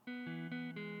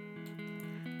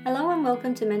Hello and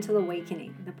welcome to Mental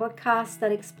Awakening, the podcast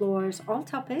that explores all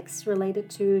topics related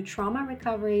to trauma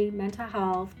recovery, mental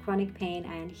health, chronic pain,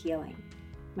 and healing.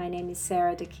 My name is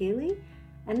Sarah Dakili,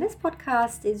 and this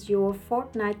podcast is your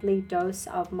fortnightly dose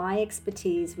of my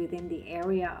expertise within the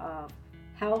area of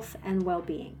health and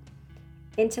well-being.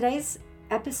 In today's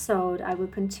episode, I will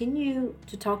continue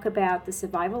to talk about the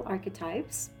survival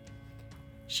archetypes,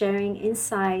 sharing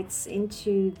insights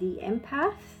into the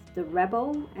empath, the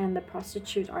rebel, and the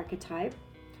prostitute archetype.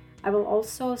 I will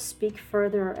also speak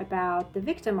further about the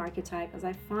victim archetype, as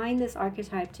I find this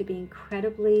archetype to be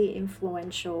incredibly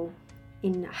influential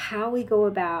in how we go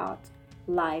about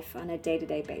life on a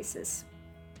day-to-day basis.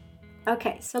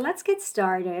 Okay, so let's get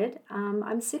started.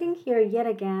 I'm sitting here yet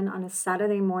again on a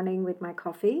Saturday morning with my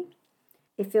coffee.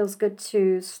 It feels good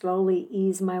to slowly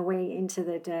ease my way into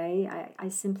the day. I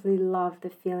simply love the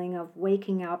feeling of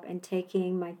waking up and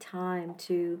taking my time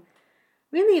to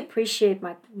really appreciate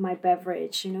my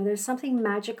beverage. You know, there's something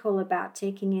magical about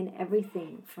taking in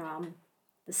everything from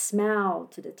the smell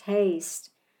to the taste,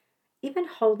 even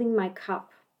holding my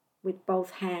cup with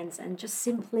both hands and just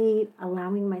simply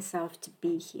allowing myself to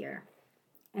be here.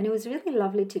 And it was really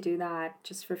lovely to do that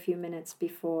just for a few minutes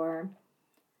before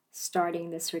starting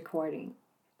this recording.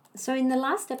 So in the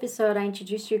last episode, I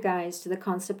introduced you guys to the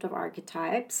concept of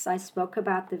archetypes. I spoke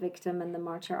about the victim and the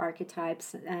martyr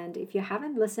archetypes. And if you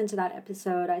haven't listened to that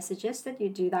episode, I suggest that you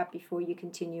do that before you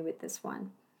continue with this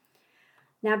one.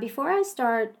 Now, before I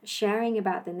start sharing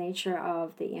about the nature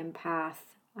of the empath,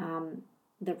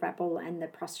 the rebel, and the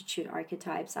prostitute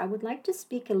archetypes, I would like to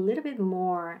speak a little bit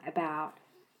more about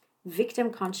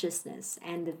victim consciousness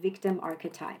and the victim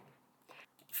archetype.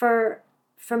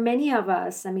 For many of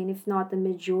us, I mean, if not the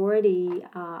majority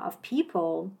of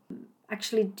people,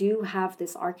 actually do have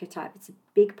this archetype. It's a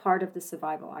big part of the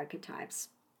survival archetypes.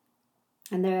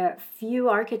 And there are few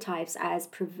archetypes as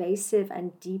pervasive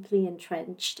and deeply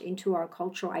entrenched into our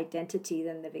cultural identity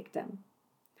than the victim.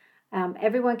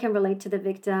 Everyone can relate to the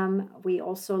victim. We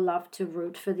also love to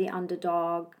root for the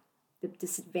underdog, the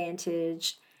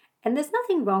disadvantaged. And there's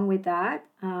nothing wrong with that.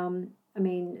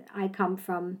 I come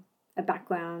from a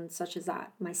background such as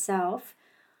that myself,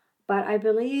 but I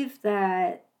believe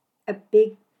that a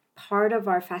big part of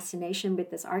our fascination with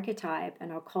this archetype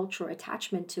and our cultural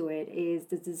attachment to it is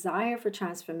the desire for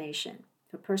transformation,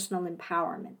 for personal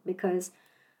empowerment, because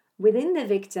within the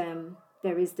victim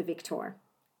there is the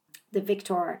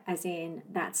victor as in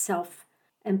that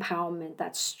self-empowerment,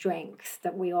 that strength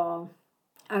that we all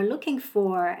are looking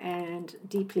for and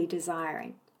deeply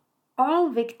desiring. All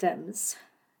victims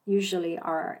usually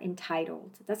are entitled.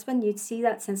 That's when you see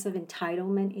that sense of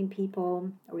entitlement in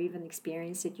people or even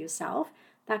experience it yourself.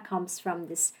 That comes from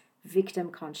this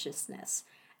victim consciousness.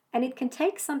 And it can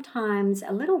take sometimes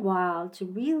a little while to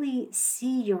really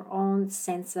see your own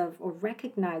sense of, or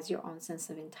recognize your own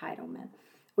sense of entitlement,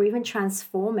 or even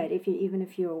transform it even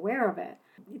if you're aware of it.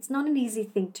 It's not an easy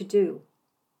thing to do,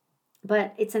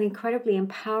 but it's an incredibly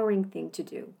empowering thing to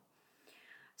do.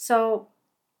 So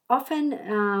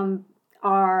often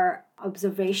our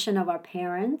observation of our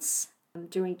parents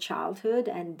during childhood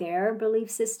and their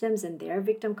belief systems and their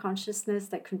victim consciousness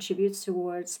that contributes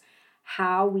towards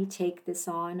how we take this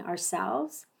on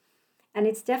ourselves. And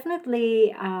it's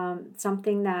definitely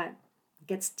something that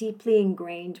gets deeply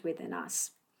ingrained within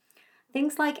us.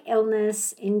 Things like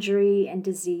illness, injury, and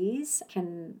disease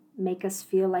can make us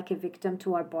feel like a victim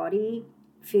to our body,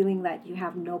 feeling that you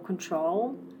have no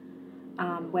control.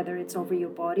 Whether it's over your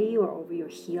body or over your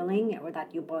healing, or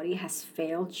that your body has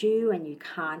failed you and you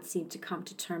can't seem to come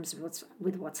to terms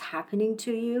with what's happening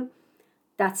to you,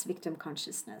 that's victim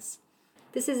consciousness.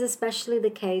 This is especially the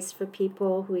case for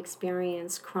people who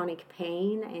experience chronic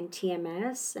pain and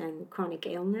TMS and chronic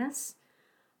illness.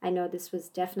 I know this was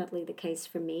definitely the case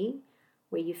for me,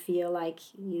 where you feel like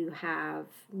you have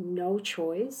no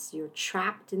choice. You're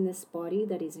trapped in this body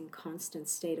that is in constant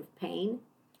state of pain.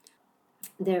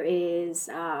 There is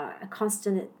a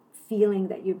constant feeling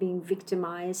that you're being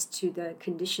victimized to the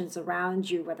conditions around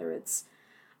you, whether it's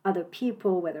other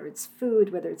people, whether it's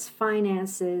food, whether it's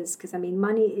finances. Because,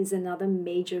 money is another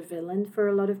major villain for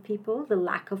a lot of people. The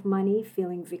lack of money,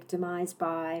 feeling victimized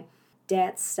by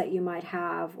debts that you might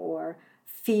have or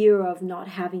fear of not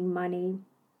having money.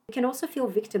 You can also feel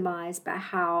victimized by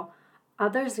how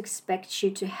others expect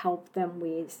you to help them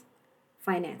with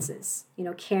finances,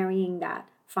 carrying that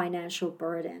financial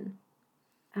burden.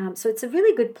 So it's a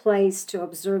really good place to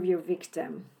observe your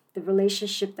victim, the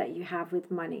relationship that you have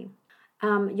with money.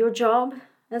 Your job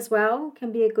as well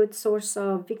can be a good source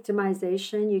of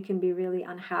victimization. You can be really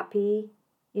unhappy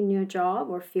in your job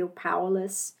or feel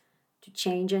powerless to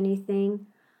change anything.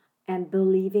 and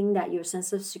believing that your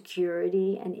sense of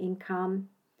security and income,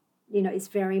 is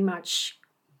very much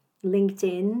linked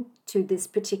in to this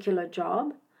particular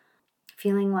job,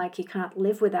 feeling like you can't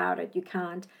live without it, you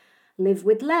can't live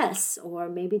with less, or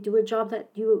maybe do a job that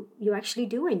you actually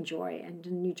do enjoy and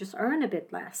you just earn a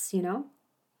bit less.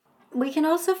 We can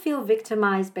also feel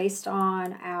victimized based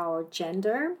on our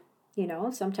gender,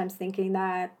 sometimes thinking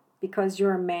that because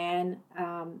you're a man,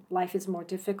 life is more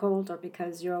difficult, or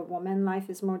because you're a woman, life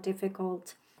is more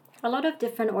difficult. A lot of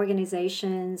different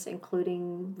organizations,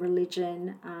 including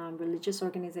religious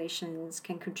organizations,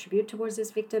 can contribute towards this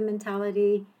victim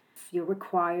mentality. You're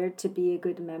required to be a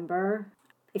good member.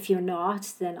 If you're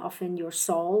not, then often your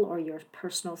soul or your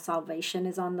personal salvation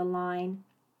is on the line,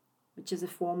 which is a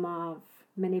form of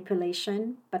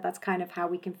manipulation, but that's kind of how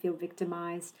we can feel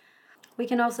victimized. We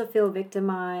can also feel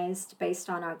victimized based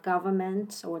on our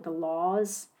government or the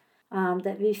laws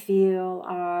that we feel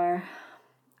are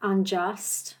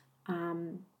unjust.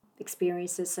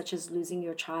 Experiences such as losing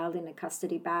your child in a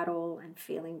custody battle and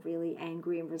feeling really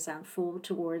angry and resentful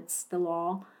towards the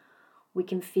law. We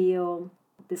can feel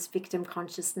this victim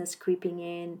consciousness creeping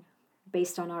in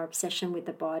based on our obsession with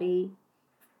the body.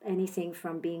 Anything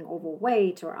from being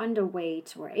overweight or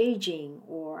underweight or aging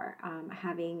or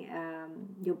having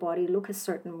your body look a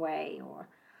certain way or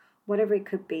whatever it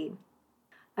could be.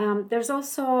 There's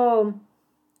also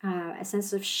a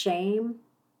sense of shame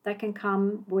that can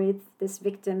come with this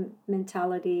victim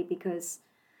mentality, because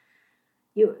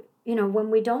when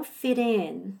we don't fit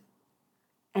in,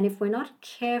 and if we're not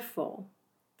careful,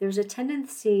 there's a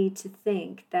tendency to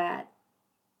think that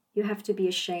you have to be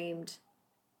ashamed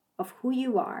of who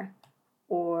you are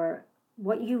or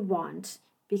what you want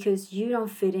because you don't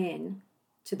fit in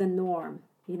to the norm.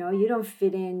 You don't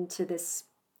fit into this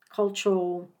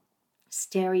cultural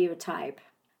stereotype.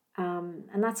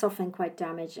 And that's often quite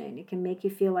damaging. It can make you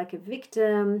feel like a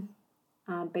victim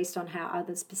based on how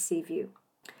others perceive you.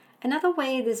 Another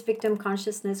way this victim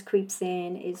consciousness creeps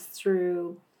in is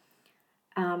through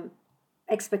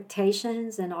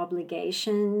expectations and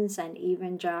obligations, and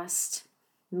even just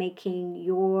making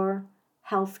your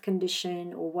health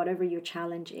condition or whatever your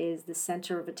challenge is the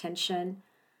center of attention.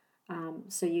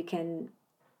 So you can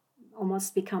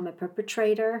almost become a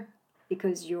perpetrator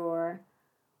because you're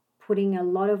putting a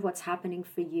lot of what's happening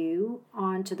for you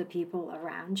onto the people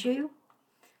around you.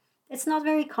 It's not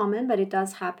very common, but it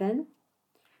does happen.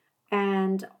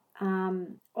 And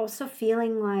also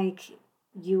feeling like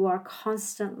you are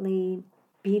constantly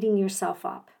beating yourself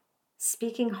up,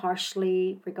 speaking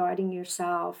harshly regarding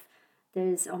yourself.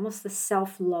 There's almost the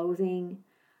self-loathing.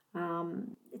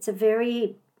 It's a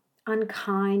very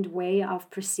unkind way of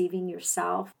perceiving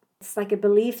yourself. It's like a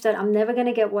belief that I'm never going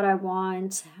to get what I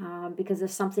want because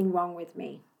there's something wrong with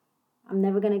me. I'm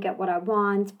never going to get what I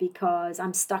want because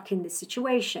I'm stuck in this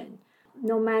situation.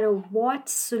 No matter what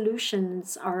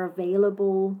solutions are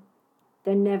available,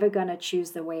 they're never going to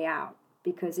choose the way out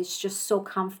because it's just so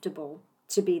comfortable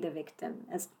to be the victim.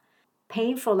 As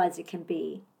painful as it can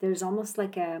be, there's almost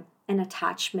like an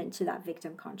attachment to that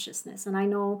victim consciousness. And I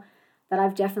know that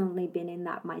I've definitely been in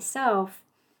that myself,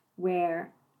 where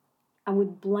I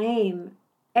would blame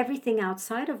everything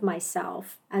outside of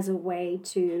myself as a way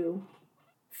to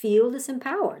feel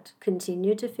disempowered,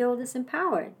 continue to feel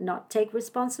disempowered, not take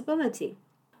responsibility.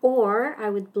 Or I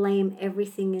would blame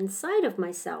everything inside of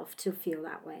myself to feel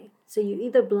that way. So you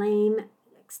either blame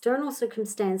external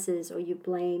circumstances or you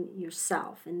blame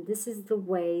yourself. And this is the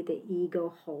way the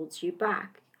ego holds you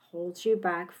back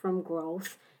from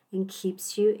growth and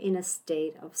keeps you in a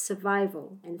state of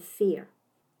survival and fear.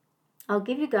 I'll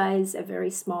give you guys a very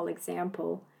small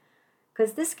example,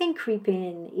 because this can creep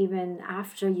in even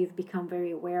after you've become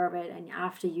very aware of it and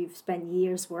after you've spent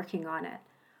years working on it.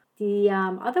 The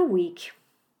other week,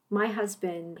 my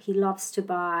husband, he loves to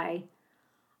buy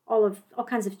all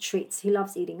kinds of treats. He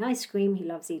loves eating ice cream. He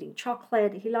loves eating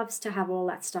chocolate. He loves to have all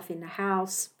that stuff in the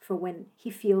house for when he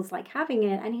feels like having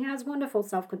it, and he has wonderful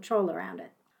self-control around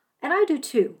it. And I do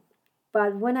too.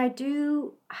 But when I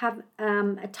do have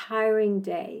a tiring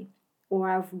day, or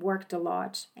I've worked a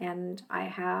lot and I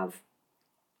have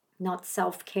not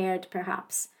self-cared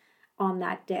perhaps on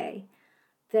that day,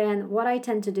 then what I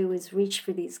tend to do is reach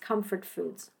for these comfort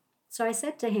foods. So I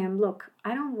said to him, look,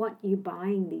 I don't want you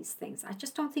buying these things. I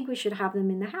just don't think we should have them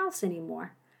in the house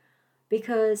anymore,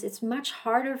 because it's much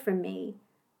harder for me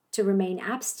to remain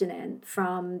abstinent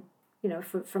from,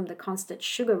 from the constant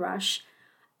sugar rush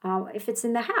if it's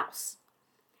in the house.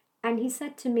 And he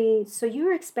said to me, so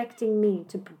you're expecting me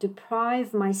to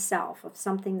deprive myself of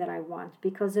something that I want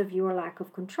because of your lack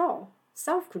of control,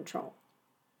 self-control.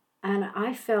 And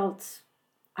I felt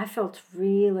I felt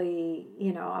really,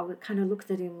 I would kind of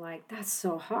looked at him like, that's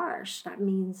so harsh. That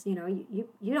means,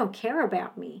 you don't care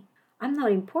about me. I'm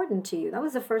not important to you. That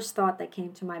was the first thought that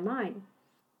came to my mind.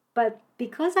 But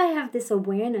because I have this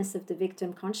awareness of the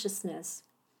victim consciousness,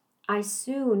 I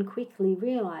soon quickly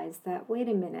realized that, wait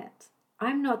a minute,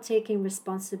 I'm not taking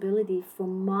responsibility for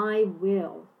my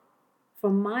will,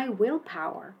 for my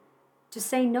willpower to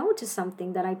say no to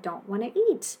something that I don't want to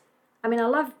eat. I mean, I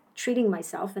love treating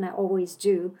myself, and I always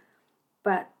do,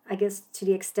 but I guess to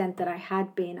the extent that I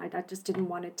had been, I just didn't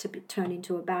want it to turn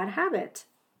into a bad habit.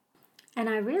 And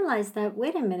I realized that,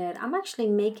 wait a minute, I'm actually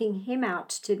making him out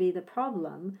to be the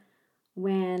problem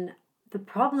when the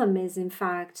problem is, in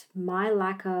fact, my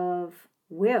lack of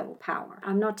willpower.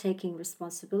 I'm not taking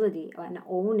responsibility and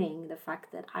owning the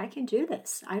fact that I can do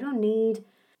this. I don't need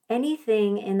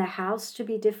anything in the house to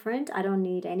be different. I don't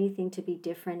need anything to be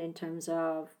different in terms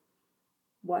of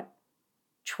what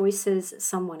choices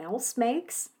someone else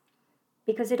makes,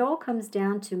 because it all comes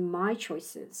down to my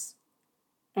choices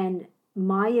and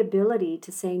my ability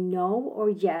to say no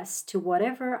or yes to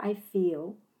whatever I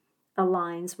feel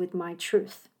aligns with my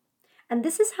truth. And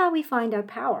this is how we find our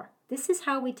power. This is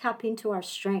how we tap into our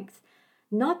strength,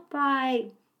 not by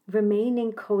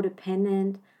remaining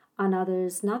codependent on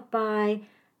others, not by,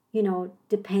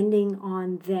 depending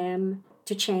on them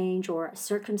to change or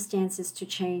circumstances to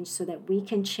change so that we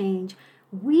can change.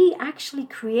 We actually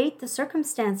create the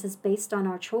circumstances based on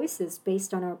our choices,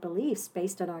 based on our beliefs,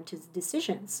 based on our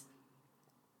decisions.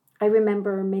 I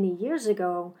remember many years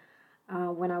ago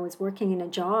when I was working in a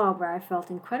job where I felt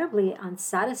incredibly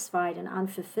unsatisfied and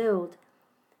unfulfilled.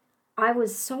 I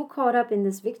was so caught up in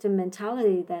this victim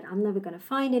mentality that I'm never going to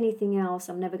find anything else.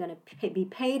 I'm never going to be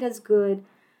paid as good.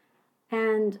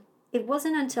 And it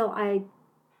wasn't until I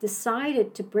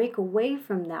decided to break away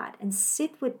from that and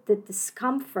sit with the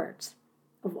discomfort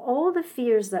of all the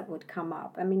fears that would come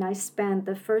up. I mean, I spent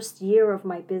the first year of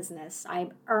my business, I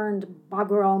earned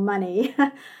bugger all money.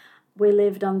 We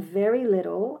lived on very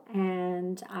little,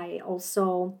 and I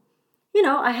also,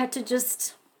 I had to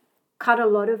just cut a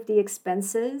lot of the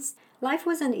expenses. Life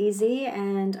wasn't easy,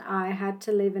 and I had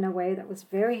to live in a way that was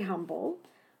very humble,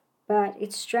 but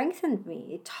it strengthened me.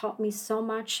 It taught me so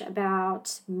much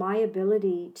about my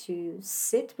ability to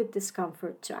sit with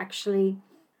discomfort, to actually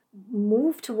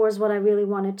move towards what I really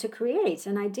wanted to create.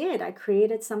 And I did. I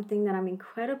created something that I'm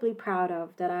incredibly proud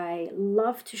of, that I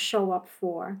love to show up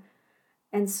for.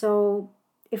 And so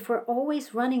if we're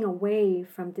always running away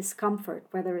from discomfort,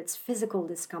 whether it's physical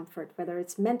discomfort, whether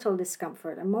it's mental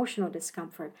discomfort, emotional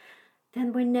discomfort,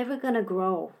 then we're never going to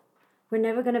grow. We're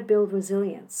never going to build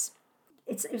resilience.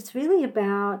 It's really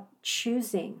about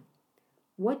choosing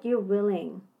what you're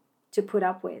willing to put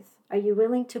up with. Are you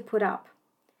willing to put up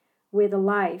with a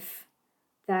life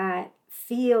that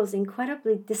feels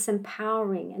incredibly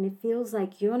disempowering and it feels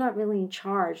like you're not really in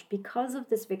charge because of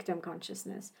this victim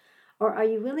consciousness? Or are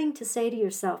you willing to say to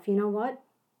yourself, you know what?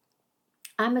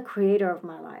 I'm a creator of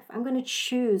my life. I'm going to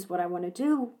choose what I want to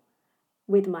do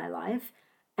with my life.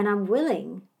 And I'm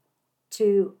willing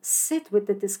to sit with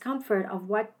the discomfort of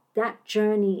what that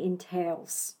journey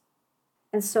entails.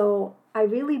 And so I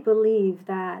really believe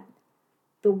that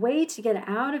the way to get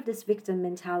out of this victim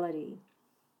mentality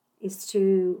is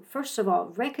to, first of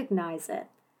all, recognize it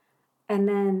and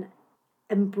then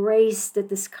embrace the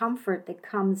discomfort that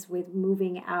comes with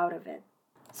moving out of it.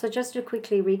 So just to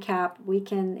quickly recap, we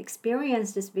can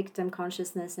experience this victim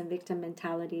consciousness and victim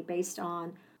mentality based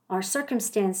on our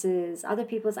circumstances, other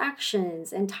people's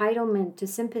actions, entitlement to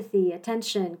sympathy,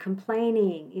 attention,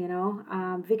 complaining,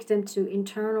 victim to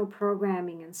internal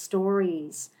programming and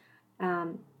stories,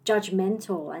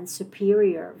 judgmental and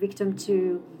superior, victim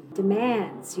to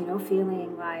demands,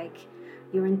 feeling like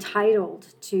you're entitled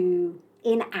to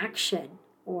inaction,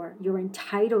 or you're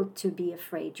entitled to be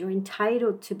afraid, you're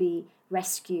entitled to be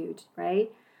rescued,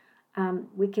 right?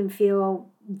 We can feel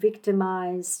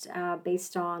victimized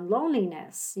based on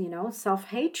loneliness,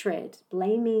 self-hatred,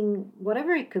 blaming,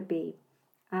 whatever it could be,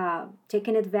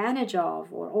 taken advantage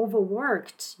of or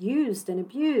overworked, used and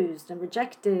abused and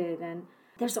rejected. And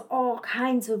there's all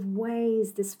kinds of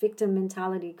ways this victim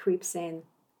mentality creeps in.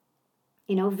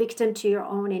 Victim to your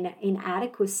own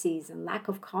inadequacies and lack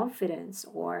of confidence,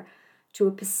 or to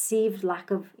a perceived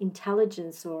lack of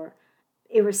intelligence or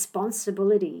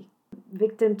irresponsibility.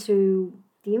 Victim to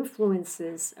the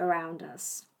influences around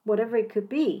us, whatever it could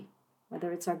be,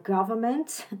 whether it's our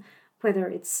government, whether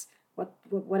it's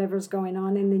whatever's going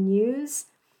on in the news,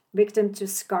 victim to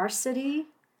scarcity.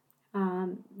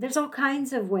 There's all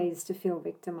kinds of ways to feel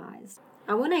victimized.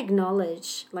 I want to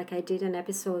acknowledge, like I did in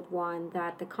episode 1,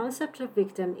 that the concept of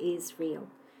victim is real.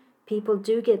 People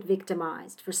do get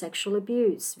victimized for sexual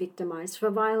abuse, victimized for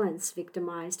violence,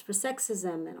 victimized for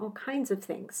sexism, and all kinds of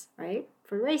things, right?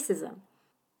 For racism.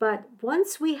 But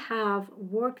once we have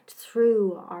worked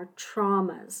through our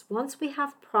traumas, once we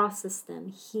have processed them,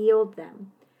 healed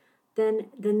them, then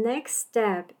the next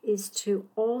step is to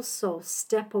also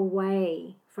step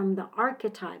away from the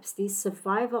archetypes, these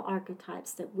survival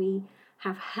archetypes that we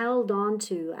have held on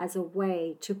to as a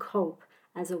way to cope,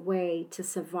 as a way to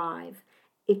survive.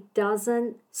 It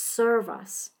doesn't serve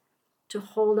us to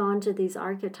hold on to these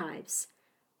archetypes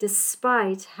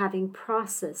despite having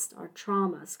processed our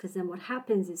traumas, because then what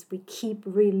happens is we keep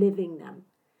reliving them.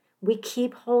 We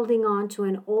keep holding on to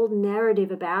an old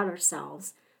narrative about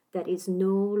ourselves that is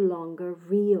no longer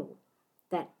real,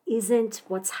 that isn't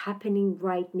what's happening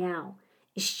right now.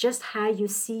 It's just how you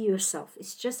see yourself.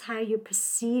 It's just how you're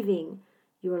perceiving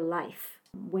your life.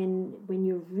 When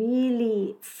you're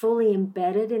really fully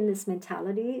embedded in this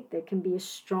mentality, there can be a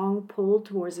strong pull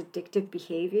towards addictive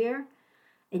behavior,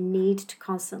 a need to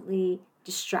constantly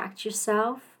distract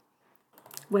yourself,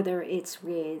 whether it's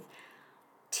with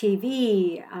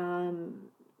TV,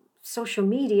 social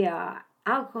media,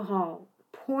 alcohol,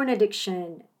 porn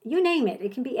addiction, you name it.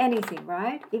 It can be anything,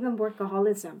 right? Even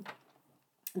workaholism.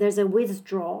 There's a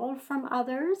withdrawal from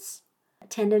others, a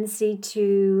tendency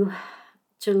to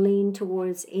lean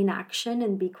towards inaction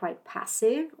and be quite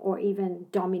passive, or even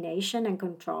domination and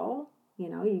control.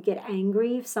 You get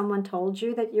angry if someone told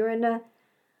you that you're in a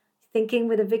thinking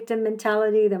with a victim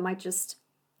mentality, that might just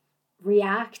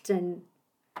react and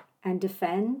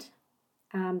defend.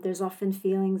 There's often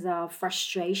feelings of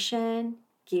frustration,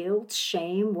 guilt,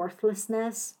 shame,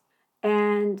 worthlessness,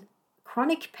 and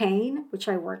chronic pain, which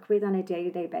I work with on a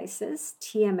day-to-day basis,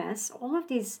 TMS. All of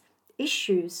these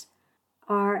issues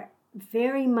are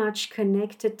very much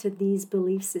connected to these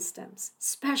belief systems,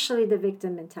 especially the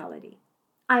victim mentality.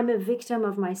 I'm a victim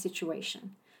of my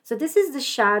situation. So this is the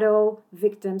shadow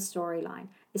victim storyline.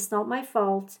 It's not my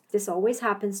fault. This always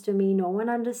happens to me. No one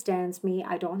understands me.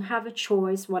 I don't have a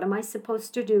choice. What am I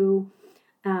supposed to do?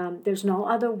 There's no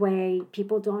other way.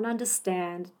 People don't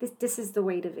understand. This is the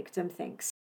way the victim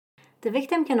thinks. The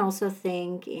victim can also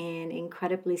think in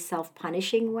incredibly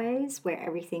self-punishing ways where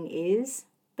everything is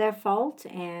their fault,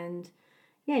 and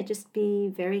just be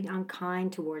very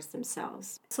unkind towards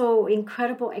themselves. So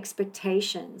incredible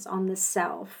expectations on the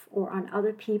self or on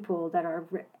other people that are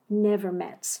never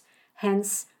met,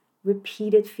 hence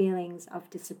repeated feelings of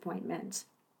disappointment.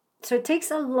 So it takes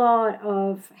a lot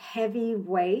of heavy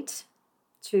weight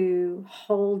to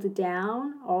hold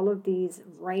down all of these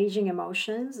raging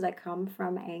emotions that come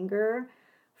from anger,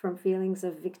 from feelings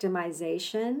of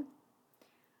victimization.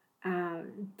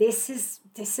 This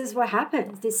is what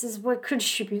happens. This is what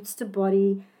contributes to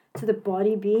the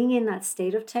body being in that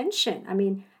state of tension. I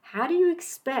mean, how do you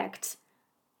expect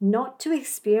not to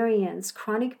experience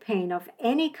chronic pain of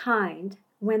any kind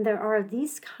when there are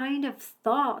these kind of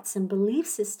thoughts and belief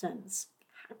systems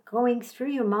going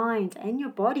through your mind and your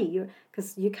body?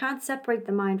 Because you can't separate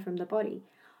the mind from the body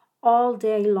all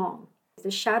day long. The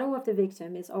shadow of the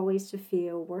victim is always to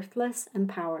feel worthless and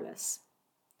powerless,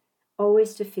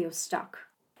 always to feel stuck.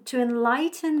 To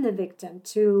enlighten the victim,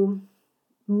 to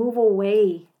move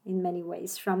away in many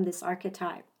ways from this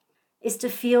archetype, is to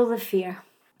feel the fear.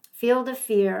 Feel the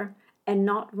fear and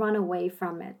not run away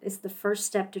from it is the first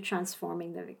step to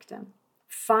transforming the victim.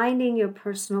 Finding your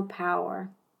personal power.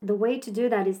 The way to do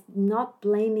that is not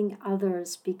blaming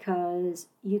others, because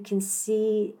you can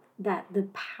see that the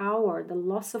power, the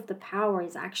loss of the power,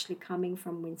 is actually coming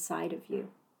from inside of you.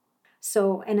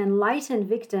 So an enlightened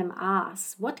victim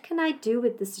asks, what can I do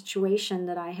with the situation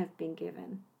that I have been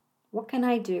given? What can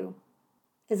I do?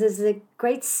 There's a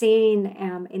great scene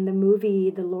in the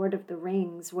movie The Lord of the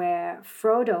Rings where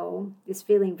Frodo is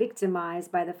feeling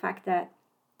victimized by the fact that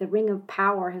the ring of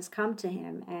power has come to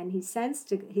him, and he says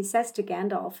to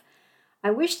Gandalf,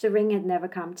 I wish the ring had never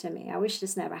come to me. I wish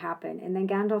this never happened. And then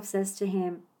Gandalf says to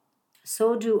him,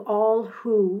 so do all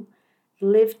who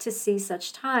live to see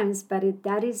such times, but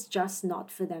that is just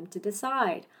not for them to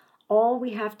decide. All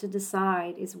we have to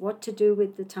decide is what to do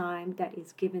with the time that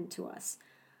is given to us.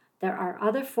 There are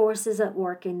other forces at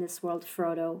work in this world,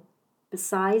 Frodo,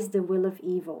 besides the will of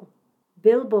evil.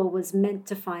 Bilbo was meant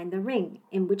to find the ring,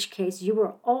 in which case you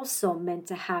were also meant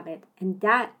to have it, and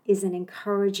that is an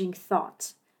encouraging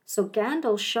thought. So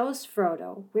Gandalf shows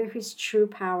Frodo where his true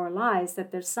power lies,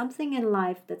 that there's something in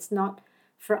life that's not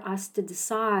for us to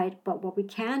decide, but what we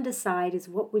can decide is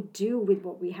what we do with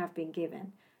what we have been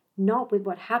given. Not with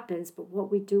what happens, but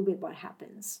what we do with what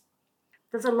happens.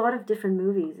 There's a lot of different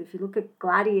movies. If you look at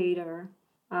Gladiator,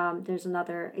 There's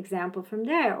another example from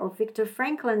there. Or Viktor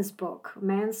Franklin's book,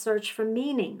 Man's Search for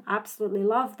Meaning. Absolutely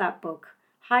love that book.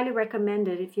 Highly recommend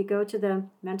it. If you go to the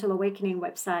Mental Awakening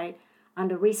website,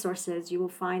 under resources, you will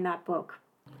find that book.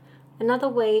 Another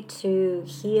way to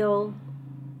heal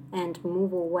and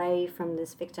move away from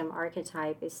this victim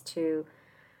archetype is to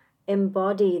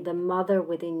embody the mother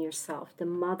within yourself, the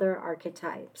mother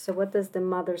archetype. So what does the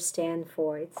mother stand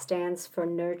for? It stands for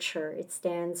nurture. It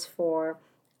stands for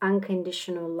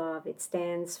unconditional love. It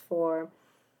stands for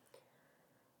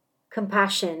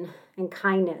compassion and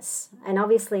kindness. And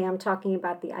obviously I'm talking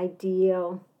about the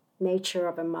ideal nature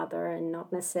of a mother and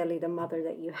not necessarily the mother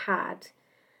that you had.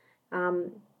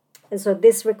 And so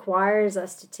this requires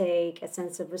us to take a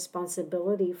sense of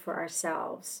responsibility for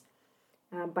ourselves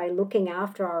by looking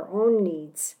after our own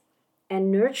needs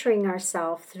and nurturing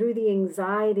ourselves through the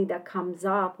anxiety that comes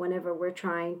up whenever we're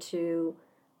trying to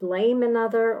blame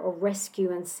another or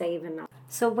rescue and save another.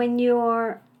 So when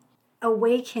you're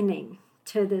awakening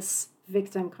to this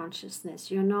victim consciousness,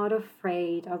 you're not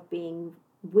afraid of being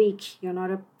weak. You're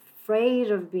not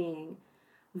afraid of being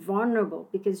vulnerable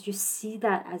because you see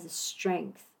that as a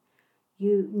strength.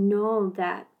 You know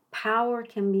that power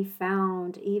can be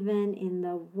found even in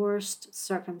the worst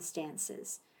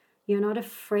circumstances. You're not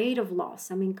afraid of loss.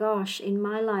 I mean, gosh, in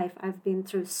my life, I've been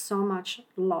through so much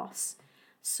loss,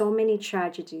 so many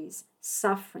tragedies,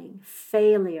 suffering,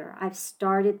 failure. I've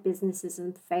started businesses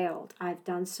and failed. I've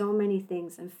done so many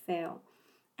things and failed.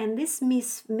 And these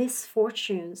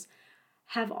misfortunes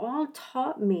have all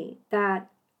taught me that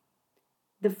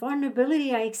the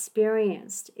vulnerability I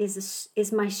experienced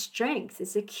is my strength.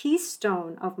 It's a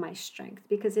keystone of my strength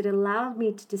because it allowed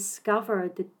me to discover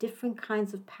the different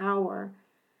kinds of power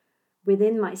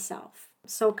within myself.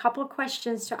 So a couple of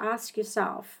questions to ask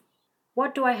yourself.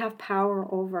 What do I have power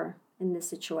over in this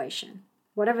situation?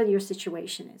 Whatever your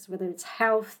situation is, whether it's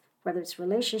health, whether it's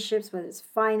relationships, whether it's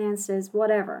finances,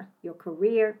 whatever, your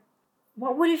career.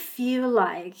 What would it feel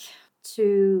like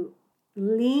to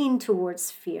lean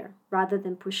towards fear rather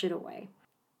than push it away?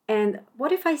 And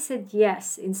what if I said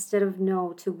yes instead of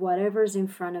no to whatever's in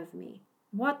front of me?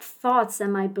 What thoughts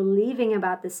am I believing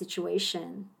about the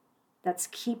situation that's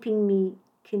keeping me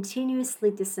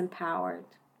continuously disempowered?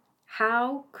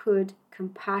 How could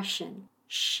compassion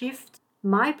shift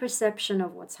my perception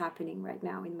of what's happening right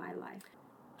now in my life?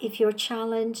 If your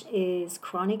challenge is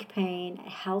chronic pain,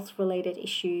 health-related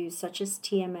issues such as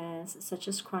TMS, such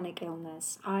as chronic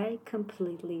illness, I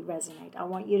completely resonate. I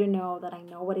want you to know that I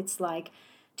know what it's like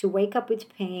to wake up with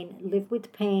pain, live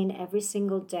with pain every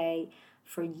single day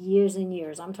for years and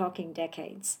years. I'm talking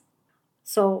decades.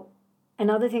 So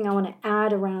another thing I want to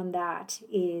add around that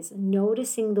is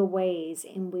noticing the ways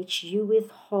in which you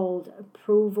withhold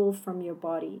approval from your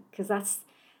body, because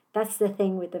that's the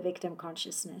thing with the victim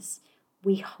consciousness.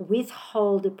 We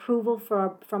withhold approval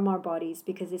from our bodies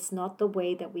because it's not the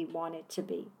way that we want it to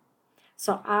be.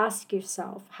 So ask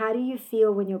yourself, how do you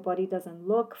feel when your body doesn't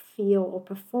look, feel, or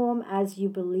perform as you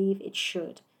believe it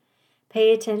should?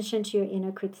 Pay attention to your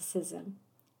inner criticism.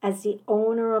 As the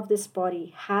owner of this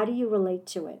body, how do you relate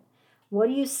to it? What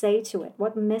do you say to it?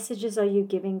 What messages are you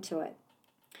giving to it?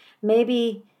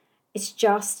 Maybe it's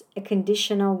just a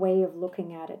conditional way of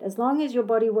looking at it. As long as your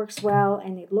body works well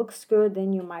and it looks good,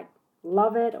 then you might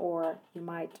love it or you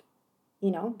might,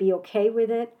 be okay with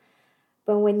it.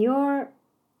 But when you're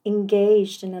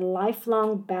engaged in a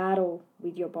lifelong battle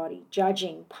with your body,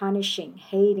 judging, punishing,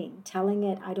 hating, telling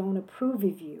it, I don't approve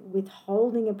of you,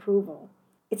 withholding approval,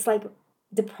 it's like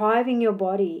depriving your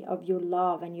body of your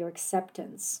love and your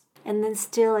acceptance and then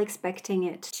still expecting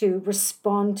it to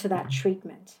respond to that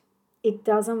treatment. It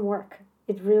doesn't work.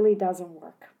 It really doesn't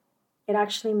work. It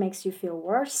actually makes you feel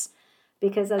worse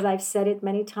because, as I've said it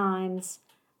many times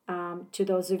to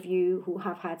those of you who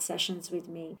have had sessions with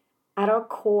me, at our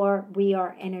core, we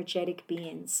are energetic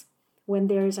beings. When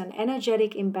there's an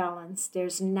energetic imbalance,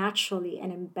 there's naturally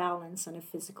an imbalance on a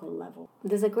physical level.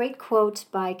 There's a great quote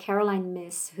by Caroline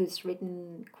Myss, who's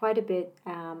written quite a bit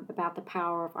about the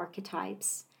power of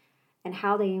archetypes and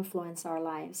how they influence our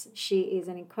lives. She is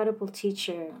an incredible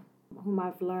teacher whom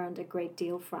I've learned a great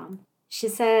deal from. She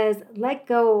says, let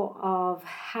go of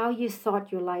how you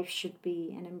thought your life should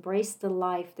be and embrace the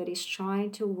life that is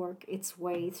trying to work its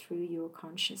way through your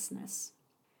consciousness.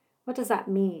 What does that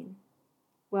mean?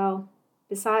 Well,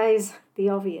 besides the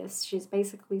obvious, she's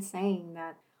basically saying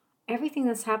that everything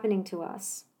that's happening to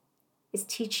us is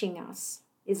teaching us,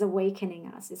 is awakening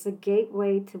us. It's a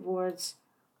gateway towards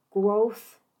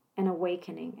growth and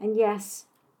awakening. And yes,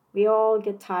 we all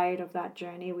get tired of that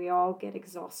journey. We all get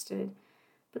exhausted.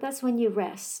 But that's when you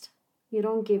rest. You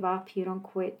don't give up. You don't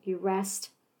quit. You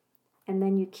rest. and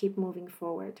then you keep moving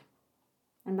forward.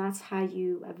 And that's how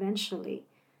you eventually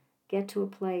get to a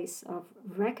place of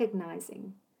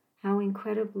recognizing how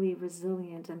incredibly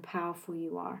resilient and powerful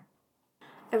you are.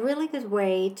 A really good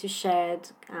way to shed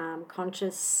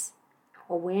conscious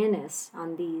awareness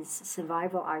on these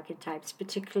survival archetypes,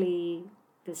 particularly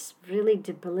this really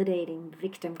debilitating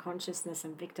victim consciousness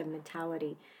and victim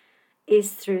mentality,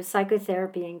 is through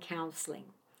psychotherapy and counseling.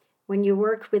 When you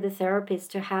work with a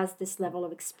therapist who has this level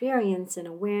of experience and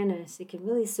awareness, it can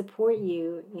really support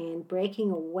you in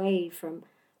breaking away from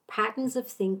patterns of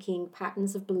thinking,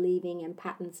 patterns of believing, and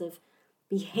patterns of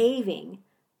behaving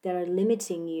that are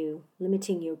limiting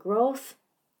your growth,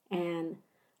 and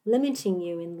limiting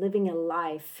you in living a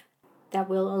life that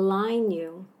will align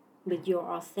you with your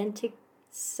authentic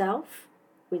self,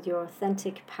 with your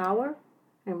authentic power,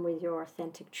 and with your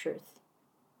authentic truth.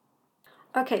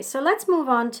 Okay, so let's move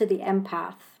on to the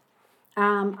empath.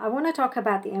 I want to talk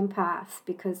about the empath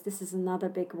because this is another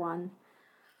big one.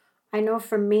 I know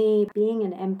for me, being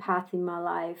an empath in my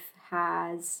life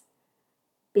has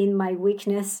been my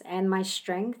weakness and my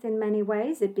strength in many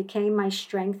ways. It became my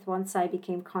strength once I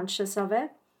became conscious of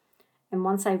it. And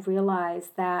once I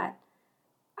realized that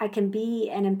I can be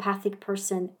an empathic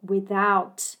person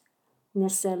without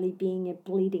necessarily being a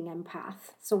bleeding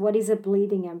empath. So what is a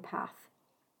bleeding empath?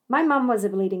 My mom was a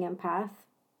bleeding empath,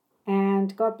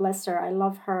 and God bless her. I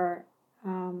love her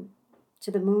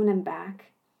to the moon and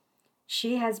back.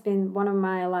 She has been one of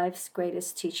my life's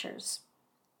greatest teachers.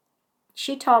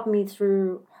 She taught me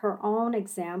through her own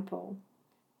example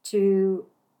to,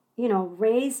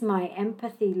 raise my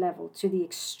empathy level to the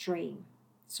extreme.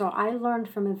 So I learned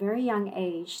from a very young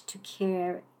age to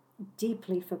care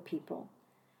deeply for people,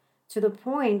 to the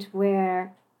point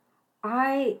where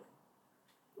I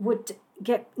would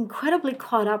get incredibly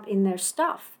caught up in their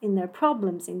stuff, in their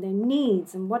problems, in their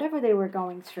needs, and whatever they were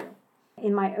going through.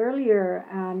 In my earlier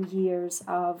years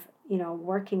of,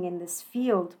 working in this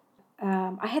field,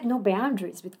 I had no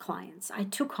boundaries with clients. I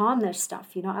took on their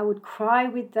stuff. I would cry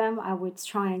with them. I would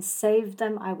try and save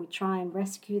them. I would try and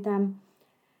rescue them.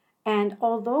 And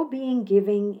although being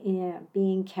giving,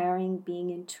 being caring,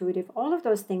 being intuitive, all of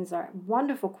those things are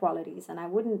wonderful qualities, and I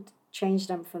wouldn't change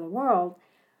them for the world,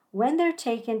 when they're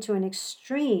taken to an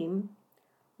extreme,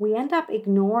 we end up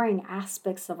ignoring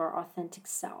aspects of our authentic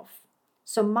self.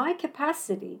 So my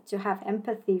capacity to have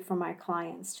empathy for my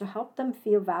clients, to help them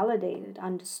feel validated,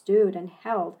 understood, and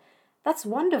held, that's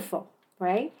wonderful,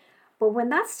 right? But when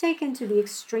that's taken to the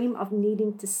extreme of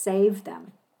needing to save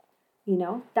them,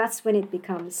 that's when it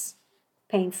becomes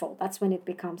painful. That's when it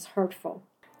becomes hurtful.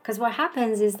 Because what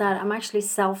happens is that I'm actually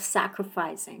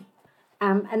self-sacrificing.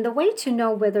 And the way to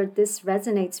know whether this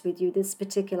resonates with you, this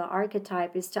particular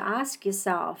archetype, is to ask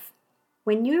yourself,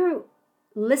 when you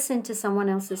listen to someone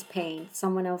else's pain,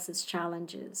 someone else's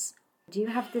challenges, do you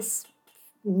have this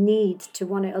need to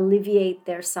want to alleviate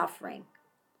their suffering?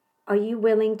 Are you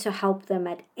willing to help them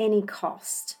at any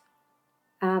cost?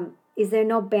 Is there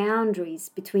no boundaries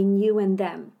between you and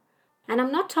them? And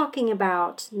I'm not talking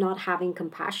about not having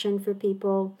compassion for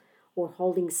people or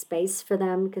holding space for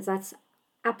them, because that's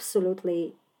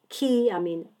absolutely key. I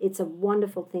mean, it's a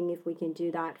wonderful thing if we can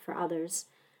do that for others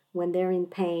when they're in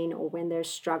pain or when they're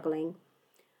struggling.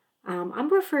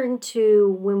 I'm referring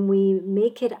to when we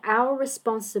make it our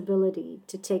responsibility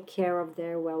to take care of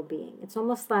their well-being. It's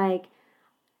almost like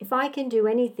if I can do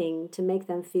anything to make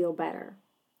them feel better,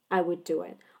 I would do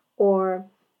it. Or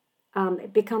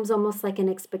it becomes almost like an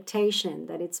expectation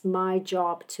that it's my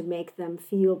job to make them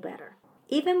feel better.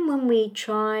 Even when we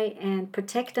try and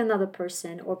protect another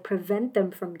person or prevent them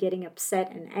from getting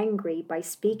upset and angry by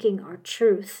speaking our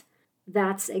truth,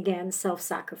 that's again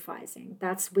self-sacrificing.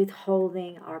 That's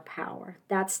withholding our power.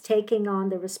 That's taking on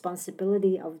the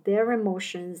responsibility of their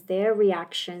emotions, their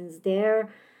reactions, their,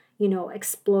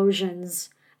 explosions,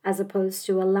 as opposed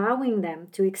to allowing them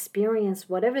to experience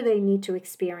whatever they need to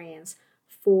experience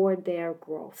for their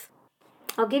growth.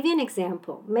 I'll give you an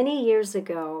example. Many years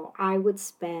ago, I'm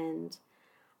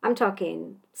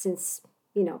talking since,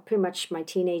 pretty much my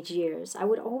teenage years, I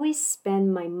would always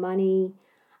spend my money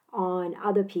on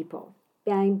other people,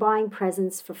 buying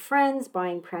presents for friends,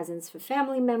 buying presents for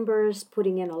family members,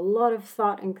 putting in a lot of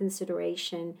thought and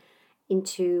consideration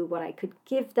into what I could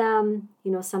give them,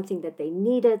 something that they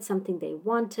needed, something they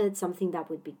wanted, something that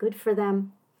would be good for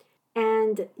them.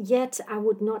 And yet I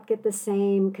would not get the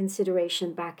same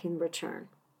consideration back in return.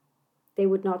 They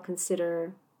would not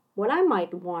consider what I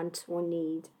might want or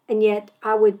need. And yet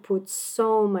I would put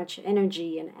so much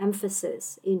energy and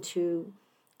emphasis into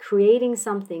creating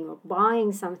something or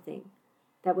buying something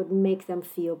that would make them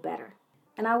feel better.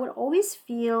 And I would always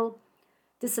feel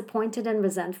disappointed and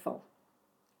resentful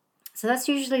So that's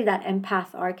usually that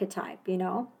empath archetype, you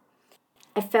know.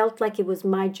 I felt like it was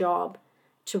my job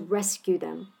to rescue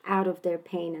them out of their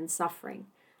pain and suffering,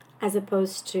 as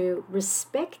opposed to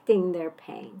respecting their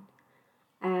pain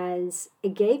as a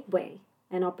gateway,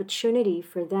 an opportunity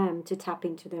for them to tap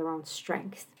into their own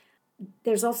strength.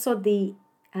 There's also the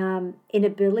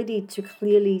inability to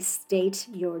clearly state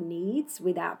your needs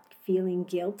without feeling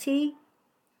guilty,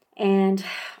 and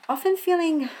often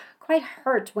feeling quite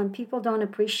hurt when people don't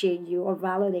appreciate you or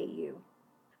validate you.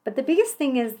 But the biggest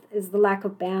thing is the lack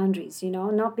of boundaries,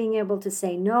 not being able to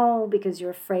say no because you're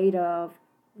afraid of,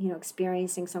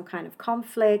 experiencing some kind of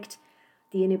conflict,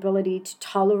 the inability to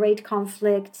tolerate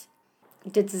conflict,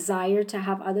 the desire to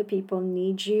have other people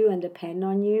need you and depend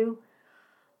on you,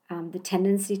 the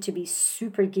tendency to be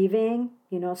super giving,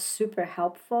 super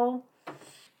helpful.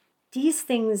 These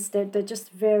things, they're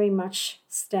just very much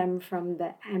stem from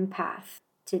the empath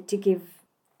to give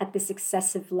at this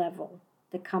excessive level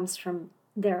that comes from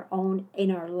their own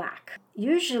inner lack.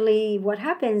 Usually what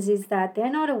happens is that they're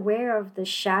not aware of the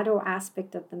shadow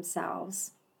aspect of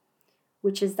themselves,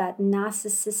 which is that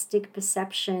narcissistic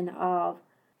perception of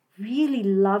really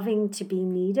loving to be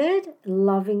needed,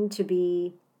 loving to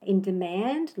be in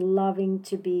demand, loving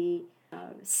to be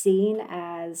seen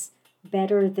as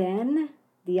better than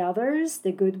the others,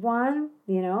 the good one,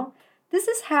 This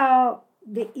is how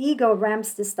the ego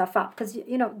ramps this stuff up, because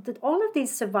all of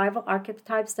these survival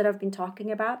archetypes that I've been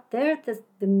talking about, they're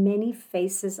the many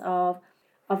faces of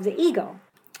the ego.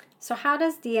 So how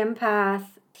does the empath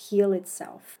heal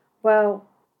itself? Well,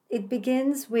 it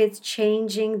begins with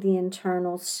changing the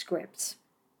internal script.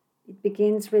 It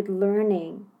begins with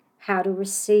learning how to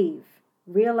receive,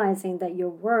 realizing that your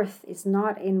worth is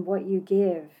not in what you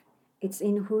give, it's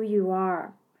in who you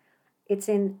are. It's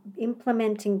in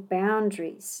implementing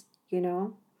boundaries,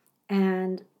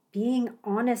 and being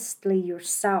honestly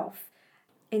yourself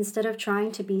instead of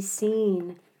trying to be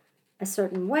seen a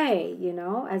certain way,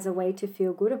 as a way to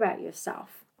feel good about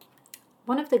yourself.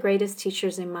 One of the greatest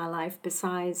teachers in my life,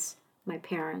 besides my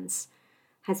parents,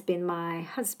 has been my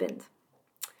husband.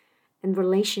 And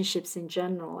relationships in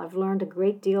general. I've learned a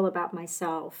great deal about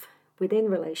myself within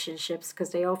relationships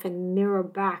because they often mirror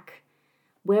back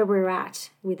where we're at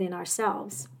within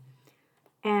ourselves.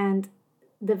 And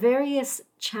the various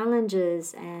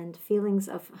challenges and feelings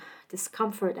of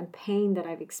discomfort and pain that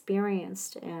I've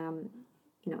experienced, in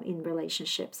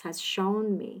relationships has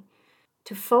shown me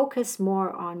to focus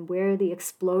more on where the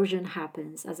explosion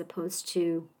happens as opposed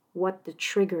to what the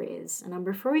trigger is. And I'm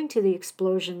referring to the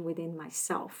explosion within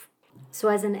myself. So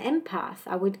as an empath,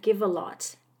 I would give a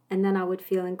lot, and then I would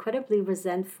feel incredibly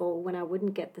resentful when I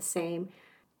wouldn't get the same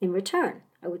in return.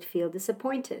 I would feel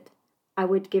disappointed. I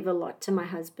would give a lot to my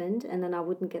husband, and then I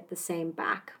wouldn't get the same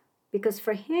back. Because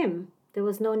for him, there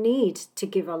was no need to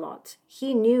give a lot.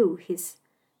 He knew his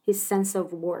sense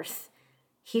of worth.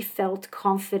 He felt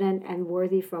confident and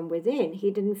worthy from within.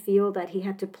 He didn't feel that he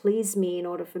had to please me in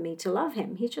order for me to love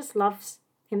him. He just loves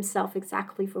himself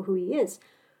exactly for who he is.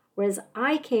 Whereas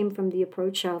I came from the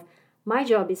approach of, my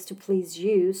job is to please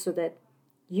you so that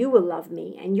you will love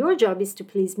me, and your job is to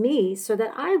please me so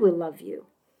that I will love you.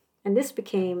 And this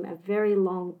became a very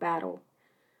long battle.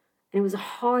 And it was a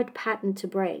hard pattern to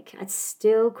break. It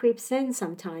still creeps in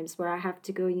sometimes where I have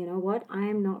to go, you know what? I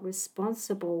am not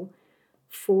responsible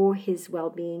for his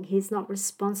well-being. He's not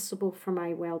responsible for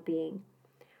my well-being.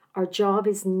 Our job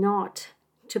is not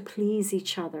to please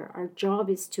each other. Our job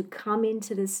is to come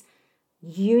into this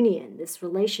union, this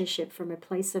relationship from a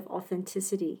place of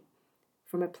authenticity,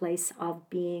 from a place of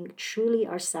being truly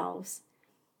ourselves.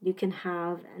 You can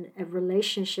have a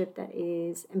relationship that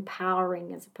is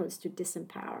empowering as opposed to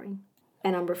disempowering.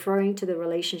 And I'm referring to the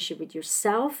relationship with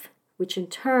yourself, which in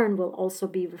turn will also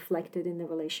be reflected in the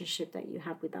relationship that you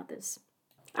have with others.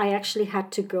 I actually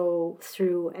had to go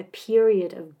through a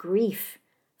period of grief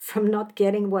from not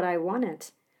getting what I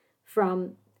wanted,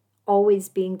 from always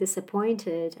being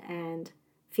disappointed and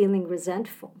feeling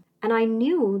resentful. And I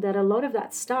knew that a lot of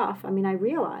that stuff, I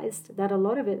realized that a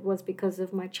lot of it was because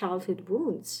of my childhood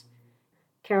wounds.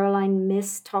 Caroline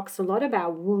Myss talks a lot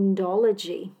about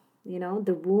woundology,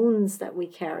 the wounds that we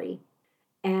carry.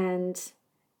 And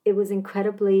it was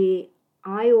incredibly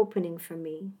eye-opening for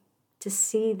me to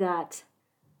see that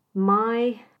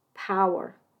my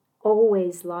power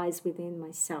always lies within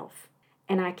myself.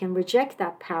 And I can reject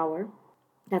that power.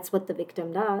 That's what the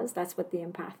victim does. That's what the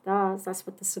empath does. That's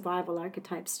what the survival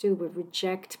archetypes do. We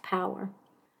reject power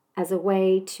as a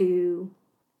way to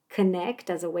connect,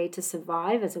 as a way to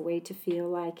survive, as a way to feel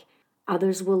like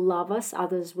others will love us,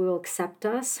 others will accept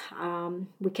us.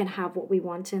 We can have what we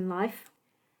want in life,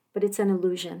 but it's an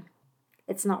illusion.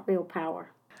 It's not real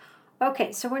power.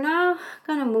 Okay, so we're now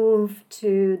going to move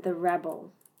to the rebel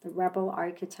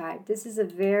archetype. This is a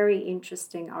very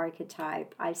interesting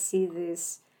archetype. I see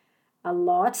this a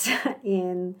lot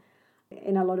in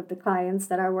a lot of the clients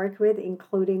that I work with,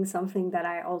 including something that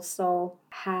I also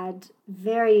had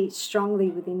very strongly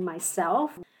within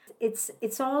myself.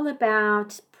 It's all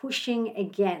about pushing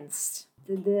against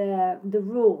the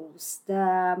rules,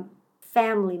 the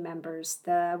family members,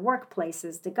 the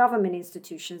workplaces, the government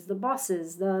institutions, the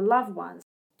bosses, the loved ones.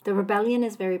 The rebellion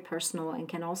is very personal and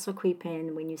can also creep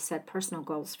in when you set personal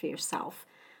goals for yourself,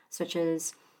 such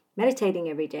as meditating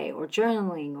every day or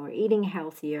journaling or eating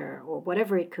healthier or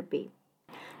whatever it could be.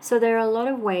 So there are a lot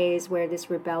of ways where this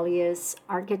rebellious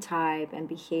archetype and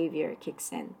behavior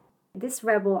kicks in. This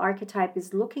rebel archetype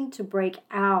is looking to break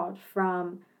out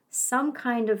from some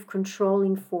kind of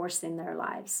controlling force in their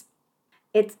lives.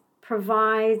 It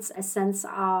provides a sense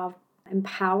of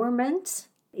empowerment,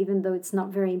 even though it's not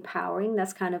very empowering.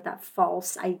 That's kind of that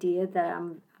false idea that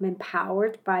I'm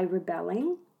empowered by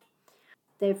rebelling.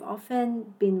 They've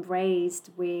often been raised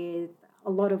with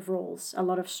a lot of rules, a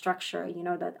lot of structure,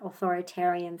 that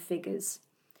authoritarian figures.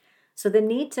 So the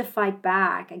need to fight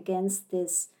back against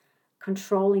this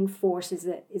controlling force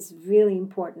is really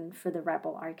important for the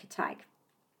rebel archetype.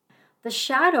 The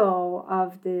shadow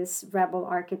of this rebel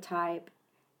archetype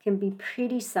can be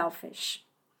pretty selfish,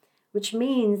 which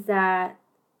means that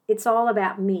it's all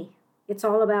about me. It's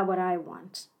all about what I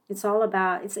want. It's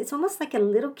almost like a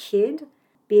little kid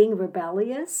being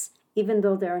rebellious. Even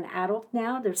though they're an adult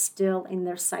now, they're still in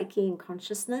their psyche and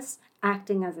consciousness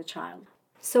acting as a child.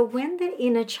 So when the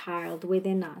inner child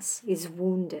within us is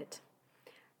wounded,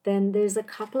 then there's a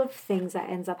couple of things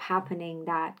that ends up happening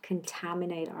that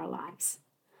contaminate our lives.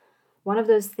 One of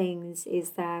those things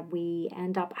is that we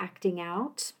end up acting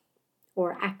out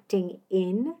or acting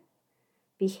in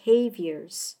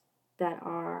behaviors that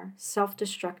are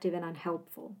self-destructive and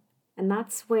unhelpful. And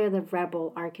that's where the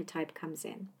rebel archetype comes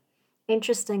in.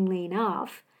 Interestingly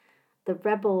enough, the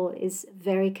rebel is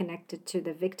very connected to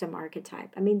the victim archetype.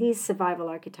 I mean, these survival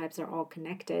archetypes are all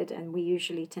connected, and we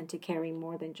usually tend to carry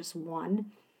more than just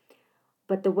one.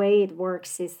 But the way it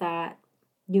works is that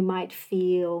you might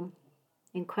feel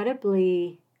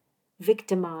incredibly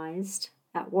victimized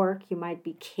at work. You might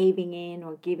be caving in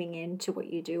or giving in to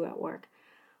what you do at work.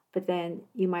 But then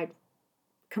you might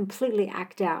completely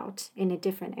act out in a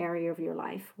different area of your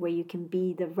life where you can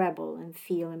be the rebel and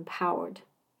feel empowered.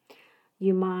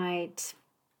 You might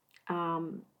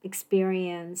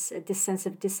experience this sense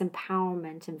of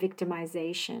disempowerment and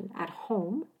victimization at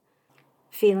home,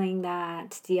 feeling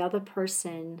that the other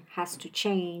person has to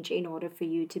change in order for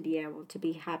you to be able to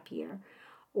be happier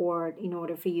or in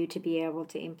order for you to be able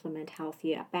to implement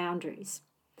healthier boundaries.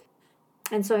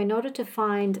 And so in order to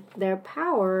find their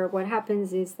power, what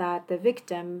happens is that the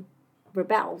victim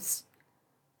rebels.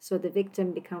 So the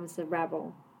victim becomes the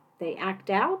rebel. They act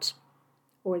out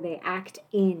or they act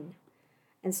in.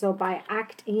 And so by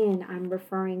act in, I'm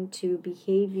referring to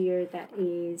behavior that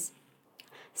is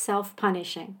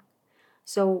self-punishing.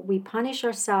 So we punish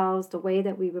ourselves the way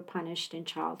that we were punished in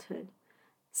childhood,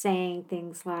 saying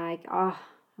things like, oh,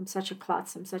 I'm such a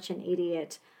klutz, I'm such an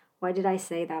idiot. Why did I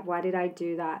say that? Why did I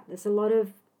do that? There's a lot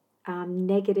of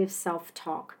negative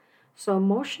self-talk. So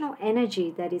emotional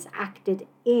energy that is acted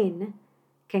in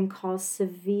can cause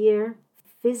severe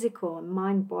physical and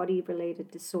mind-body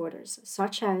related disorders,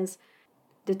 such as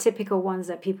the typical ones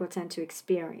that people tend to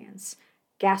experience: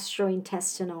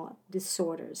 gastrointestinal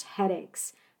disorders,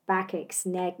 headaches, backaches,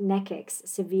 neck aches,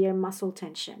 severe muscle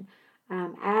tension,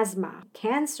 asthma,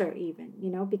 cancer even,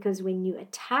 because when you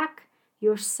attack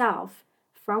yourself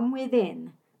from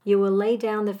within, you will lay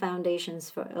down the foundations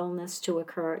for illness to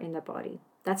occur in the body.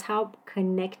 That's how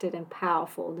connected and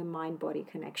powerful the mind-body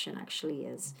connection actually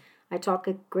is. I talk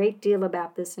a great deal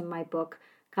about this in my book,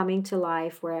 Coming to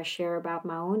Life, where I share about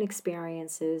my own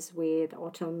experiences with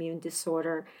autoimmune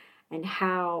disorder and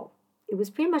how it was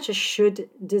pretty much a should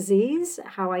disease,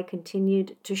 how I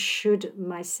continued to should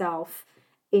myself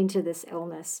into this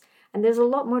illness. And there's a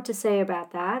lot more to say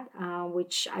about that,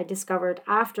 which I discovered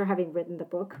after having written the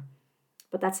book,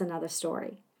 but that's another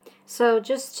story. So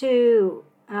just to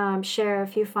share a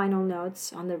few final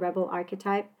notes on the rebel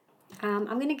archetype, I'm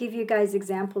going to give you guys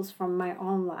examples from my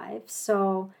own life.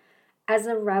 So as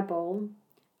a rebel,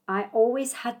 I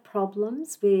always had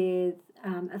problems with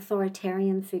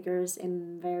authoritarian figures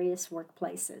in various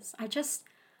workplaces.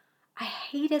 I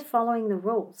hated following the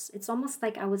rules. It's almost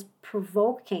like I was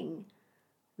provoking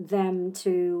them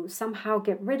to somehow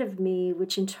get rid of me,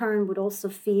 which in turn would also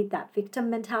feed that victim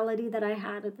mentality that I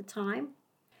had at the time.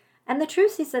 And the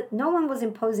truth is that no one was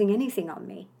imposing anything on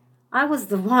me. I was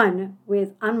the one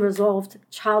with unresolved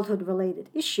childhood-related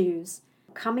issues,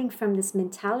 coming from this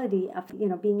mentality of,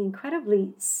 being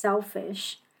incredibly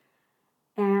selfish.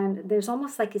 And there's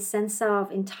almost like a sense of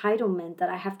entitlement that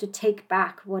I have to take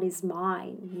back what is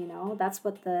mine. That's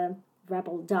what the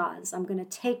rebel does. I'm going to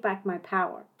take back my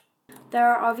power. There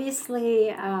are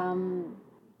obviously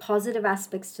positive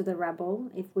aspects to the rebel.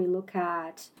 If we look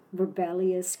at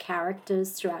rebellious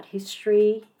characters throughout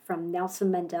history, from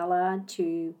Nelson Mandela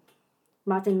to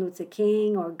Martin Luther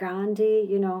King or Gandhi,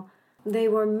 they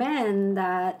were men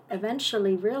that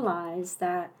eventually realized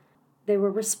that they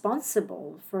were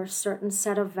responsible for a certain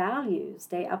set of values.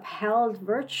 They upheld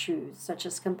virtues such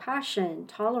as compassion,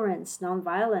 tolerance,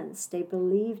 nonviolence. They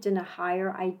believed in a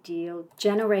higher ideal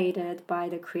generated by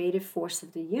the creative force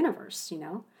of the universe.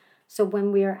 So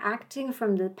when we are acting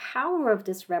from the power of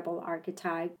this rebel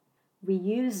archetype, we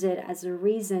use it as a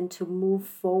reason to move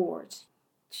forward,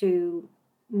 to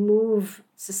move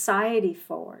society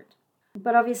forward.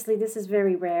 But obviously this is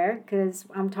very rare because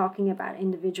I'm talking about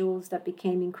individuals that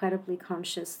became incredibly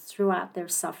conscious throughout their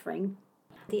suffering.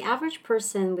 The average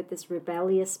person with this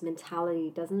rebellious mentality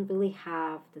doesn't really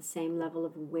have the same level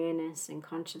of awareness and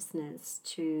consciousness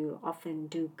to often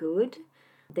do good.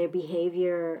 Their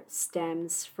behavior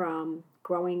stems from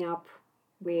growing up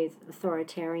with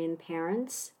authoritarian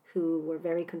parents who were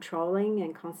very controlling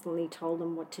and constantly told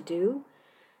them what to do.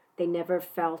 They never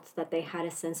felt that they had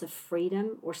a sense of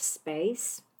freedom or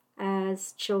space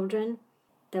as children.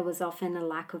 There was often a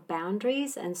lack of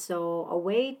boundaries, and so a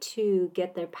way to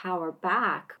get their power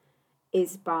back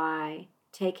is by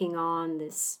taking on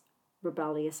this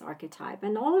rebellious archetype.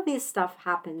 And all of this stuff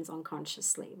happens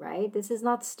unconsciously, right? This is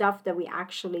not stuff that we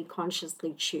actually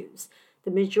consciously choose.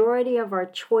 The majority of our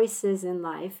choices in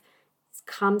life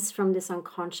comes from this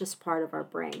unconscious part of our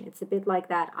brain. It's a bit like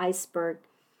that iceberg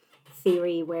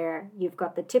theory where you've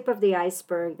got the tip of the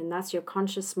iceberg, and that's your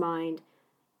conscious mind,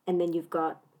 and then you've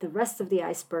got the rest of the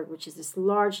iceberg, which is this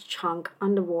large chunk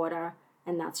underwater,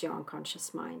 and that's your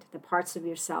unconscious mind, the parts of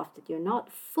yourself that you're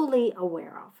not fully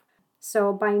aware of.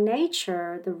 So by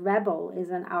nature, the rebel is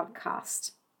an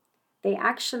outcast. They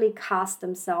actually cast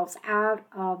themselves out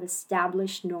of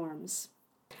established norms.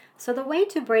 So the way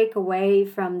to break away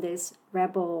from this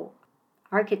rebel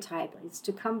archetype is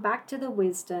to come back to the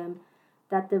wisdom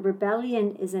that the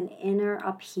rebellion is an inner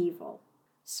upheaval.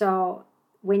 So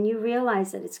when you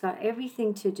realize that it's got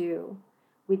everything to do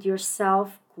with your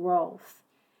self-growth,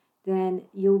 then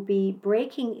you'll be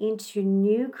breaking into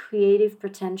new creative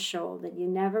potential that you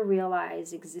never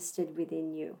realized existed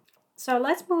within you. So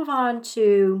let's move on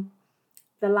to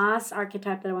the last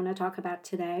archetype that I want to talk about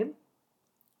today,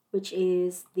 which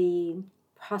is the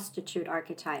prostitute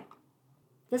archetype.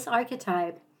 This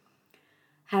archetype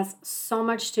has so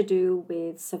much to do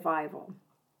with survival.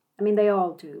 I mean, they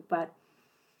all do, but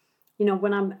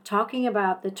when I'm talking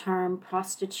about the term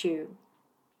prostitute,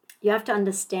 you have to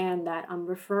understand that I'm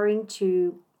referring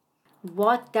to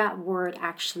what that word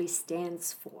actually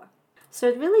stands for. So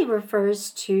it really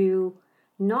refers to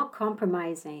not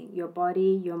compromising your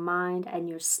body, your mind, and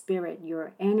your spirit,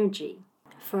 your energy,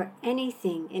 for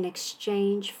anything in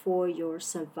exchange for your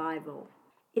survival.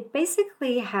 It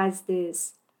basically has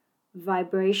this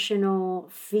vibrational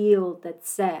field that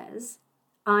says,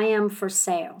 I am for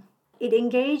sale. It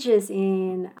engages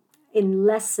in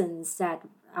lessons that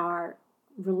are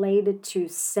related to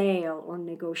sale or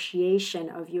negotiation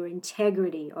of your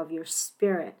integrity, of your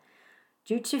spirit,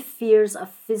 due to fears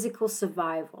of physical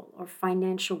survival or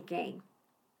financial gain.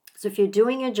 So if you're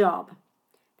doing a job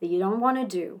that you don't want to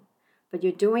do, but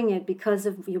you're doing it because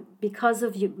of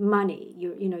your money,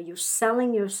 you're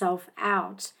selling yourself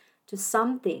out to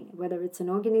something, whether it's an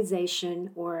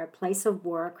organization or a place of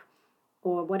work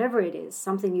or whatever it is,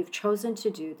 something you've chosen to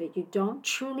do that you don't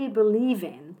truly believe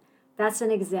in, that's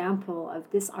an example of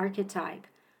this archetype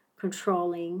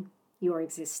controlling your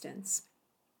existence.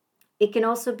 It can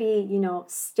also be,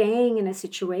 staying in a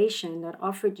situation that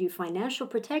offered you financial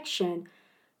protection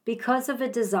because of a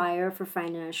desire for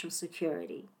financial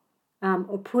security,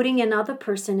 or putting another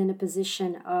person in a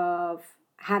position of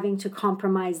having to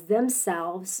compromise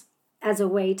themselves as a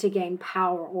way to gain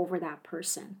power over that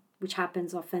person, which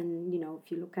happens often,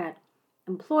 if you look at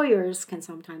employers can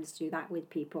sometimes do that with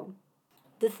people.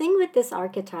 The thing with this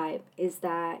archetype is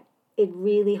that it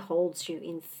really holds you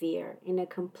in fear, in a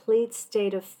complete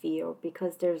state of fear,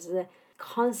 because there's a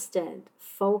constant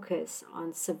focus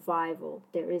on survival.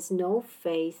 There is no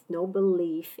faith, no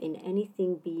belief in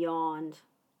anything beyond,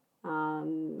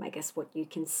 what you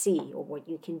can see or what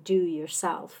you can do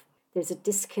yourself. There's a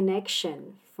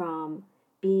disconnection from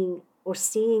being or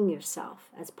seeing yourself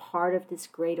as part of this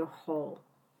greater whole.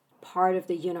 part of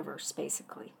the universe,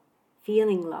 basically.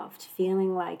 Feeling loved,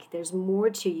 feeling like there's more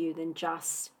to you than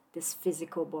just this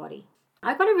physical body.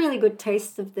 I got a really good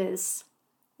taste of this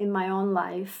in my own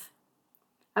life.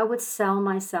 I would sell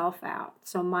myself out.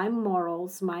 So my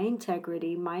morals, my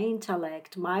integrity, my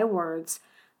intellect, my words,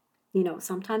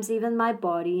 sometimes even my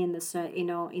body in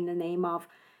the name of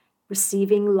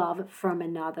receiving love from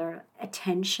another,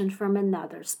 attention from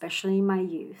another, especially in my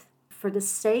youth, for the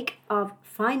sake of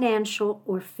financial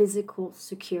or physical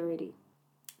security.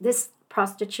 This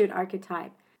prostitute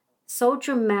archetype so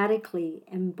dramatically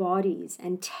embodies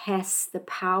and tests the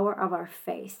power of our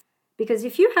faith. Because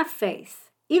if you have faith,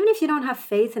 even if you don't have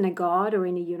faith in a God or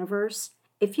in a universe,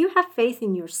 if you have faith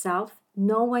in yourself,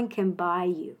 no one can buy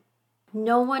you.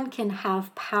 No one can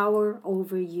have power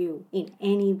over you in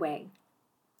any way.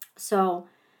 So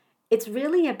it's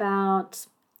really about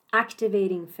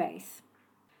activating faith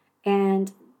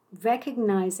and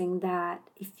recognizing that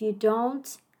if you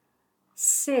don't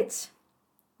sit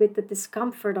with the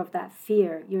discomfort of that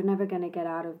fear, you're never going to get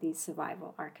out of these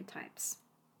survival archetypes.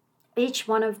 Each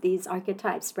one of these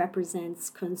archetypes represents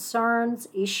concerns,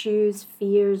 issues,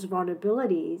 fears,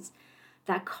 vulnerabilities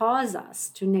that cause us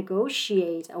to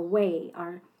negotiate away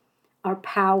our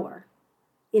power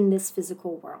in this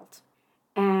physical world.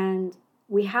 And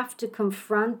we have to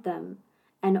confront them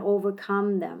and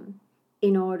overcome them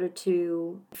in order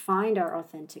to find our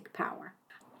authentic power.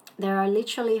 There are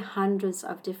literally hundreds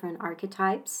of different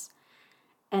archetypes.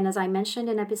 And as I mentioned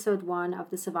in episode 1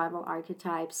 of the survival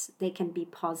archetypes, they can be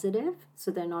positive, so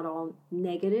they're not all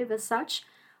negative as such.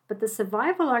 But the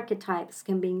survival archetypes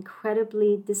can be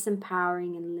incredibly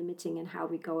disempowering and limiting in how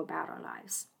we go about our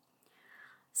lives.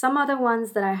 Some other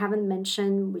ones that I haven't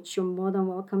mentioned, which you're more than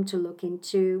welcome to look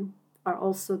into, are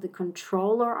also the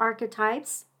controller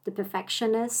archetypes, the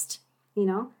perfectionist,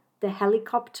 the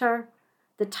helicopter,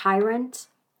 the tyrant,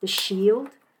 the shield.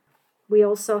 We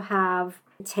also have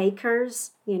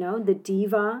takers, the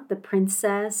diva, the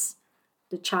princess,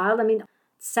 the child.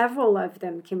 Several of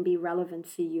them can be relevant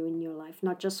for you in your life,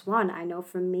 not just one. I know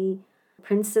for me,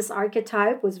 princess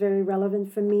archetype was very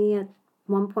relevant for me at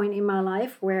one point in my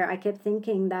life, where I kept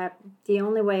thinking that the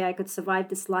only way I could survive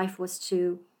this life was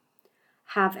to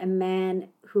have a man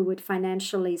who would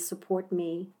financially support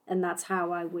me, and that's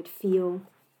how I would feel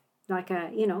like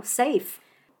safe.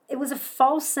 It was a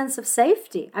false sense of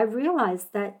safety. I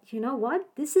realized that,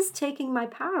 this is taking my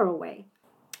power away.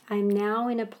 I'm now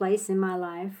in a place in my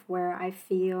life where I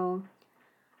feel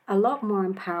a lot more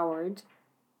empowered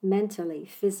mentally,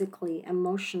 physically,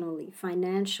 emotionally,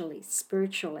 financially,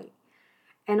 spiritually.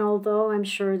 And although I'm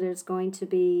sure there's going to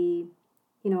be,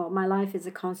 my life is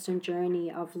a constant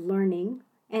journey of learning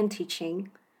and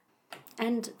teaching,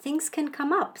 and things can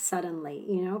come up suddenly,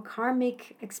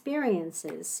 karmic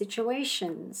experiences,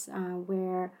 situations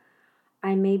where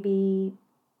I may be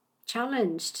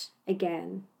challenged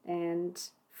again and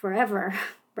forever,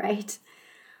 right?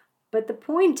 But the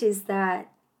point is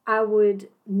that I would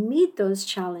meet those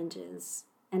challenges,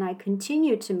 and I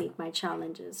continue to meet my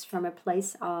challenges from a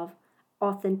place of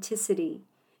authenticity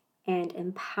and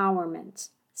empowerment,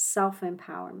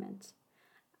 self-empowerment,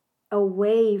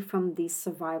 away from these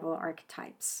survival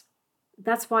archetypes.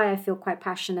 That's why I feel quite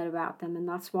passionate about them, and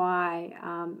that's why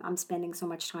I'm spending so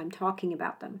much time talking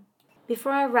about them.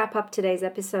 Before I wrap up today's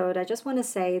episode, I just want to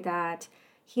say that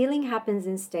healing happens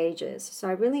in stages. So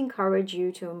I really encourage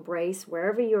you to embrace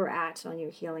wherever you're at on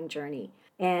your healing journey,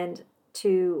 and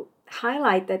to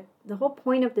highlight that the whole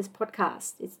point of this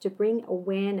podcast is to bring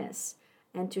awareness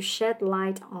and to shed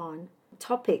light on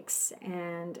topics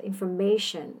and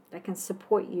information that can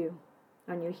support you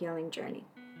on your healing journey.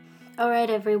 All right,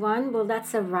 everyone. Well,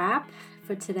 that's a wrap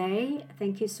for today.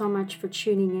 Thank you so much for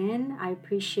tuning in. I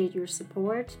appreciate your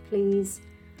support. Please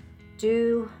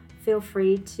do feel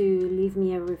free to leave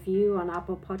me a review on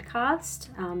Apple Podcast.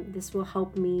 This will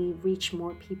help me reach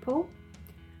more people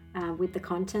with the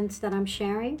content that I'm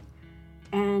sharing.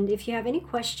 And if you have any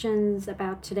questions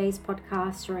about today's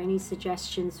podcast or any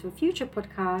suggestions for future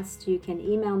podcasts, you can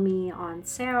email me on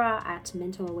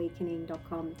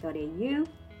sarah@mentalawakening.com.au.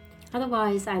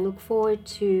 Otherwise, I look forward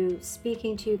to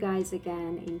speaking to you guys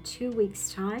again in 2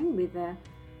 weeks' time with a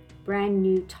brand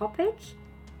new topic.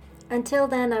 Until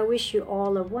then, I wish you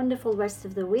all a wonderful rest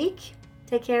of the week.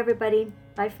 Take care, everybody.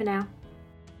 Bye for now.